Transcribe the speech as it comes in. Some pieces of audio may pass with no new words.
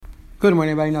Good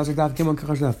morning, everybody. Nazir Daf Gimel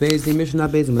Kachash Daf Beis. The Mishnah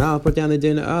Beis I'll put down the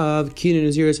din of Kinin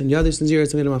Naziris and Yadis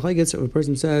Naziris. And Machlekes, if a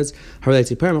person says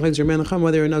Haraytzi Per Machlekes or Man Lacham,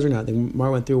 whether or Nazir or not. The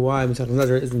Gemara went through why Masech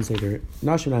Nazir isn't say they're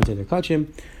Nashim, not say they're Kachim.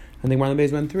 And the Gemara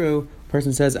Beis went through.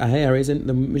 Person says Ahei Harizin.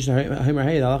 The Mishnah Haimar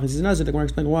Hey. The Halach is Nazir. The Gemara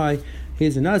explained why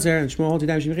he's a Nazir and Shmuel holds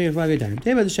time Shemichi 5 time.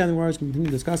 They about the Shan. The Gemara is continue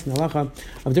discussing the halacha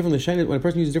of different Lashanis. When a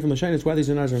person uses different Lashanis, whether he's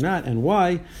a Nazir or not, and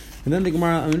why. And then the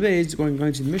Gemara on Beis is going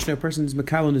to the Mishnah. A person's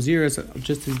Makabel Naziris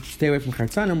just to stay away from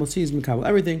Chartzanim. We'll see his Makabel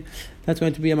everything. That's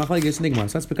going to be a Machlekes in the Gemara.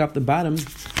 So let's pick up the bottom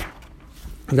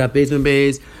of that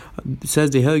Beis. Says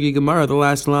the Helgi Gemara, the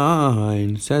last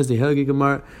line. Says the Helgi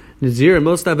Gemara. Nazir and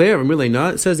Milstaver, I'm really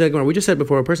not. Says the Gemara. We just said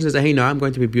before, a person says, "Hey, no, I'm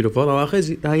going to be beautiful." He has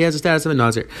the status of a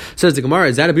Nazir. Says the Gemara,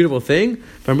 is that a beautiful thing?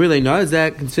 If I'm really not, is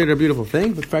that considered a beautiful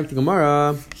thing? But for the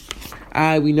Gemara,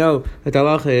 we know that the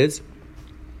halacha is.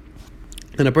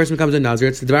 And a person becomes a Nazir,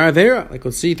 it's the Dvar Avera. Like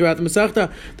we'll see throughout the Masechta,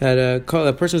 that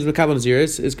a person who's Makabel Nazir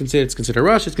is considered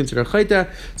Rosh, it's considered Chayta.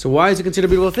 So why is it considered a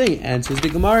beautiful thing? And says the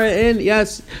Gemara, and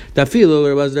yes, Dafilu,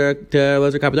 or was there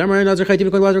Kappa Dharma, Nazir Chayta,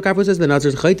 because was there Kappa says the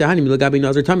Nazir's Chayta, Hani Milagabi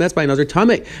Nazir Tameh, that's by Nazir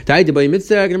Tameh. Daidi by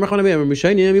Mitzvah, and Merchana Be'em,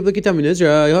 Mishayni, Miblikitam in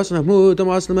Israel, Yosan Hamud,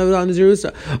 Tomaslam Evan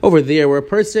Nazirusa. Over there, where a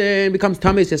person becomes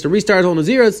Tameh, he has to restart his whole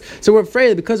Nazirus. So we're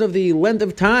afraid that because of the length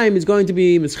of time, he's going to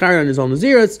be Mischar on his own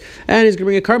Nazirus, and he's going to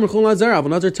bring a Karmel Chul Nazar.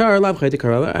 Nazir tar,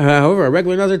 however, a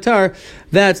regular Nazir tar,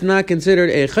 that's not considered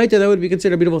a chayta, that would be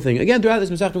considered a beautiful thing. Again, throughout this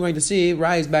Masechta, we're going to see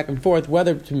rise back and forth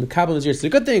whether to Makabel Nazir is a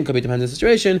good thing, could be depending on the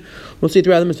situation. We'll see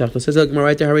throughout the Masechta. It says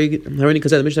right there, Harini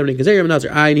Kazed, the Mishnah Harini Kazed, Nazir,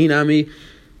 Ayin Hinami.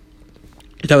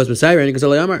 That was Messiah, and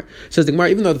says the Gemara,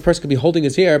 even though the person could be holding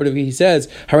his hair, but if he says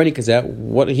Harani Kazet,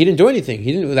 what he didn't do anything.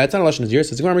 He didn't. That's not a lashon nazir.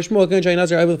 Says the Gemara, Mishmuel Ganjay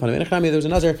Nazir. I will find him. There was a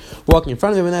Nazir walking in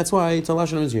front of him, and that's why it's a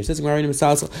lashon nazir. Says the Gemara,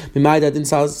 Misalsel Mimaida didn't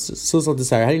Silsel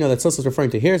desire. How do you know that Silsel is referring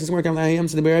to here? Says the Gemara, I am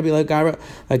to the Rebbe like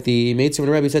the maid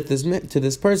servant Rebbe said to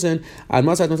this person, how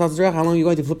long are you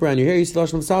going to flip around your hair? You see the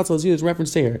lashon of Silsel is used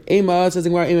reference to here. Ema says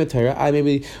the Gemara, Ema Torah. I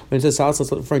maybe when it says Silsel,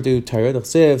 it's referring to Torah. The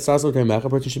Siv Silsel Kemach, a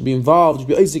person should be involved, should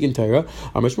be Isaac in Torah.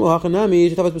 Mishmuel Hachanami.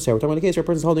 We're talking about a case where a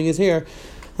person's holding his hair,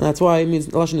 and that's why it means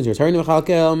the lashon is yours. Hadin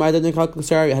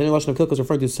lashon of kilkel is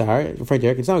referring to sar, referring to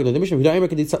hair. It's not like the Mishnah.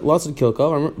 Lots of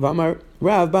kilkel.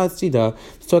 Rav Bas Sida.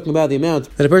 It's talking about the amount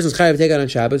that a person's chayav take out on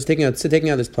Shabbos, taking out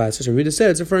this plaster. So Rita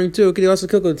said it's referring to lots of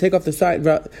kilkel to take off the side.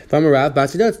 Rav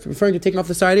Bas Sida. It's referring to taking off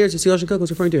the side ears. You see lashon kilkel is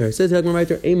referring to her. It says right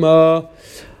there, Ema.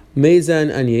 Mezan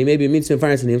Ani, maybe it means to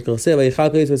finance and again,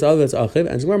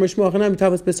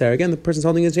 the person's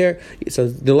holding his hair. So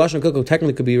the lashon koko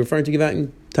technically could be referring to give out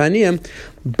in Taniyim,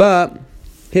 but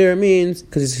here it means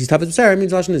because he's tough as Sarah, it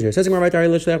means lashon is here. Says the Gemara,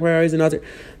 right? Is another.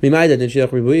 Says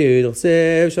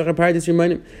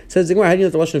the Gemara, how do you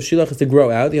know the lashon of shilach is to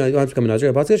grow out? You don't have to become a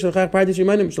nazir. The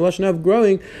lashon of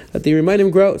growing that they remind him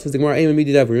grow. Says the Gemara, aim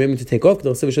immediately remind him to take off.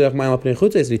 So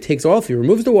he takes off, he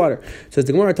removes the water. Says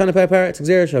the Gemara, Tana Par, it's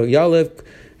Xer Yalev.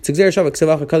 So we know that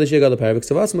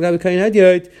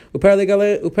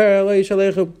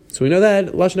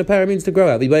lashon of para means to grow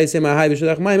out. It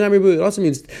also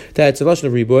means that it's a lashon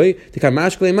of riboy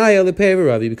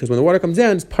because when the water comes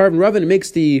down, it's parv and ravin, it makes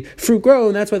the fruit grow,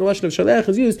 and that's why the lashon of shalech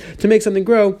is used to make something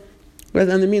grow. And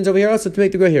it means over here also to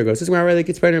make the grow here grow. So this is where I like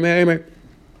it's better.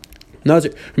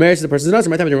 Nazir. Rameir says the person is Nazir.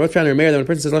 My time we're trying to Rameir that when a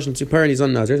person says lashon tzipar and he's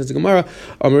on Nazir. Says the Gemara,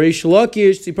 Amarish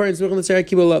Lakish tzipar and tzipar l'seir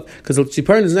kibul, because the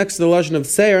tzipar is next to the lashon of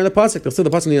seir and the pasuk. Still the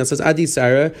pasuk says Adi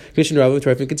Sarah Kishin Rav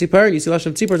Torfin tzipar, and you see lashon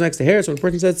of tzipar is next to hair. So when a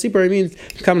person says tzipar, it means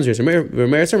common Nazir.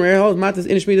 Rameir holds matas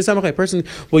inishmi the samach. A person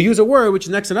will use a word which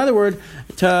is next to another word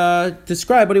to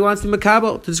describe what he wants to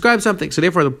makabel, to describe something. So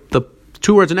therefore the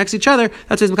two words are next to each other.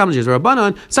 That's his Makabel Nazir. Rabbanon,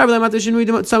 and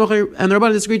the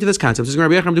Rabbanon disagree to this concept. So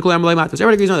everybody agrees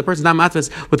on the person's not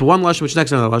matvis with one lashon which is next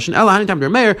to another lashon.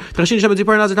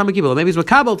 Maybe it's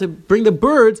Makabel to bring the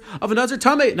birds of another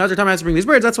tamei. Another tamei has to bring these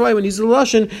birds. That's why when he uses the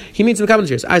lashon, he means Makabel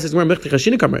Nazir. I says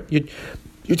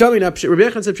you're telling me now, Rabbi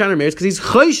Yechon said Pshan because he's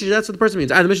chosh. That's what the person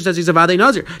means. And the mission says he's a vadei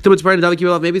nazir.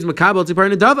 Maybe he's Makabel to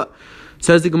parent dava.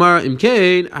 Says the Gemara,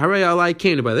 Imkain, Haray Alai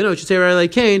Kain. By the way, it should say Haray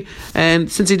Alai Kain.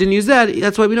 And since he didn't use that,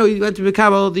 that's why we know he went to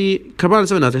Makabel the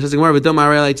Karbanos of a Nazir. Says the Gemara, Vidoma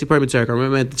Haray Alai Tzipar Mitzar.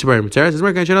 Karbanos Tzipar Mitzar. Says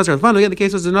Merkan Nazir. Again, the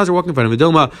case was the Nazir walking in front of him.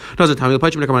 Vidoma Nazir Tami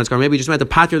Pachim Karbanos Karbanos. Maybe he just meant the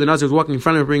pater the Nazir was walking in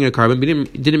front of him bringing a carbon, but he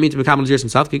didn't mean to Makabel Nazir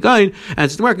himself. Keep going. And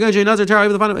says the Gemara, Nazir Tar.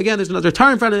 Again, there's another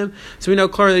tar in front of him. So we know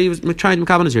clearly that he was trying to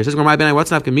Makabel Nazir. Says the Gemara,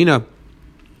 what's not Kamina?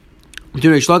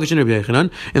 Between Rish Lakish and Rabbi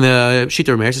Yechanan in the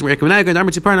Shita Rameir says,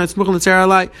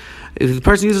 if the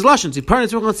person uses lashon, according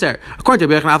to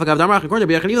Rabbi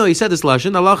Yechanan, even though he said this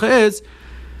lashon, the halacha is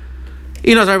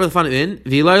Nazar with fun in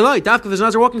Vilai. Dafka if there's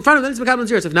Nazar walking in front of him, then it's Makabel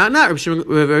Naziris. If not, Shimon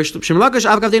Lakish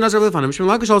Avgav Nazar with fun.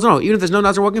 Shimon Lakish also no. Even if there's no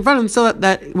Nazar walking in front of him, still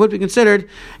that would be considered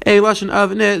a lashon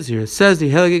of Naziris. Says the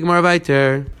Helgi Gemara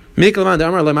Vayter. The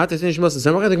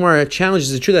Gemara challenges.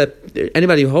 Is it true that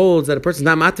anybody who holds that a person is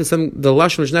not matis the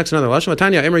lashon which next to another lashon?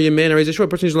 Tanya Emer Yemen raises shua. A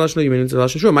person who's lashon Yemen is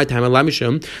lashon shua. My time Allah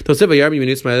Mishum. Toseva Yarbi Yemen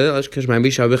Yismael Kashmaim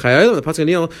Bishav B'Chayil. The pasuk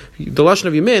Neil the lashon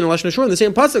of Yemen and lashon of shua in the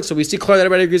same pasuk. So we see clearly that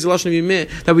everybody agrees the lashon of Yemen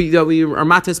that we are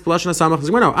matis lashon Samach.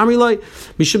 No, Amri Loi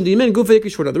Mishum the Yemen Gufay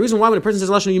Kishvur. The reason why when a person says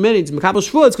lashon of Yemen it's Makabel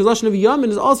Shvua is because lashon of Yemen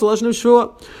is also lashon of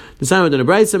Shvua. The same with the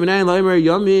Brayso Minayin Laimer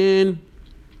Yemen.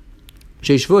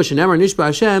 Sheishvu shenemar nishba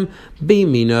Hashem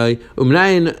b'minay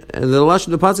umnayin. The lashon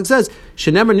the pasuk says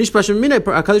shenemar nishba Hashem b'minay.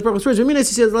 Hakadosh Baruch Hu swears b'minay. He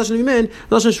says the lashon of yimin,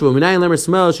 lashon shvu. Minayin lemer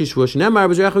smell sheishvu shenemar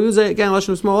b'zrecha yuzay. Again, lashon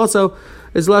of small also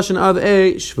is lashon of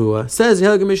a shvua. Says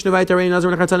Helga Mishnah Vayter Rein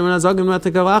Nazar Nachatan Menazagim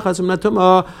Natakalachas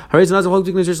Menatuma. Haris Nazar Chol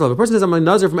Tiknei Yisrael. A person says I'm a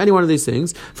Nazar from any one of these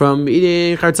things, from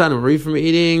eating chartzanim, or from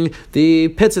eating the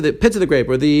pits of the grape,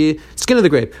 or the skin of the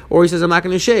grape, or he says I'm not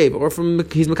going to shave, or from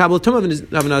he's makabel tumah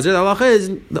of a Nazar. The halacha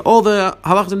is all the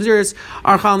halachas and naziris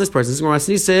are chal on this person. This is where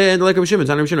Snisa and like Rishimon.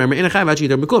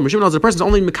 Rishimon knows the person is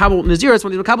only makabel naziris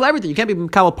when he's makabel everything. You can't be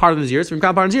makabel part of the naziris. If you're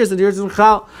makabel part of the naziris is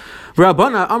chal.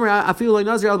 Rabana, Amra, I feel like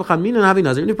Nazir al Bachamina and having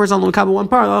Nazir. If a person only makabel one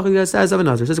part, Allah says of a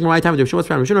Nazir. Says my time to do. Shimon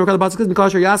Shimon the pasuk says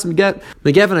Mikal Shar Yasim get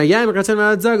Megev and Ayam Ratzan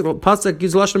Adzag. The pasuk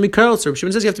gives lashon Mikal. So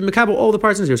Shimon says you have to makabel all the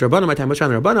parts in here. So Rabana, my time. What's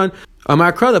trying Rabbanan?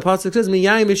 Amar Kra. The pasuk says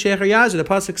Miyayim B'Shecher Yazir. The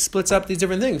pasuk splits up these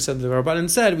different things. So the Rabbanan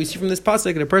said we see from this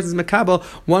pasuk that a person's makabel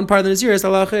one part of the Nazir.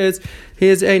 Allah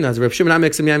is a Nazir. Shimon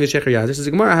Amik Sim Yayim B'Shecher Yazir. Says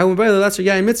Gemara. How by the lesser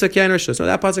Yayin Mitzvah Yayin Rishus. So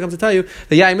that pasuk comes to tell you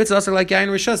the Yayin Mitzvah also like Yayin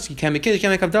Rishus. You can't make it. You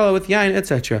can't make Havdalah with Yayin,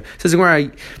 etc. Says Gemara.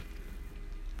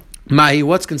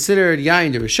 What's considered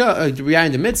yayin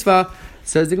the mitzvah?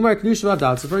 Says the Gemara Kedusha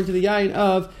Avdal. It's referring to the yayin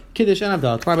of Kiddush and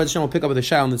Avdal. Tomorrow, Hashem will pick up with the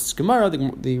shah on this Gemara. The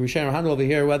Rishonim will handle over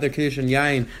here whether Kiddush and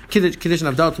yayin, Kiddush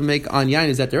and Avdal to make on yayin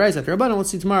is that there is after Rabbanan. We'll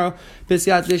see tomorrow.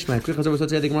 Bisyat Lishma.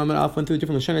 The Gemara went through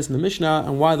different Lashonis in the Mishnah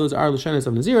and why those are Lashonis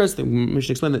of Naziris. The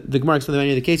Mishnah explained that the Gemara explained that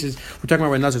many of the cases we're talking about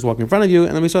where Nazir is walking in front of you,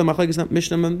 and then we saw the Machlekes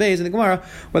Mishnah and Beis in the Gemara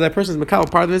where that person is makabel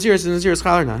part of the Naziris and Naziris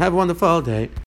chal or not. Have a wonderful day.